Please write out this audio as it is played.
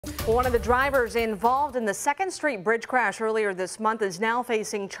One of the drivers involved in the 2nd Street bridge crash earlier this month is now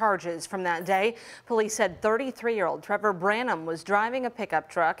facing charges from that day. Police said 33-year-old Trevor Branham was driving a pickup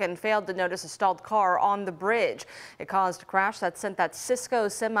truck and failed to notice a stalled car on the bridge. It caused a crash that sent that Cisco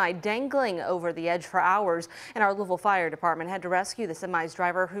semi dangling over the edge for hours, and our Louisville Fire Department had to rescue the semi's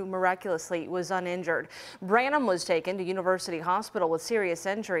driver, who miraculously was uninjured. Branham was taken to University Hospital with serious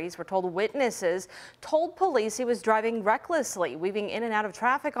injuries. We're told witnesses told police he was driving recklessly, weaving in and out of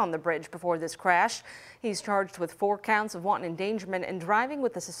traffic on the bridge before this crash. He's charged with 4 counts of wanton endangerment and driving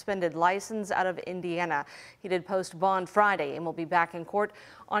with a suspended license out of Indiana. He did post bond Friday and will be back in court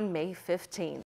on May 15th.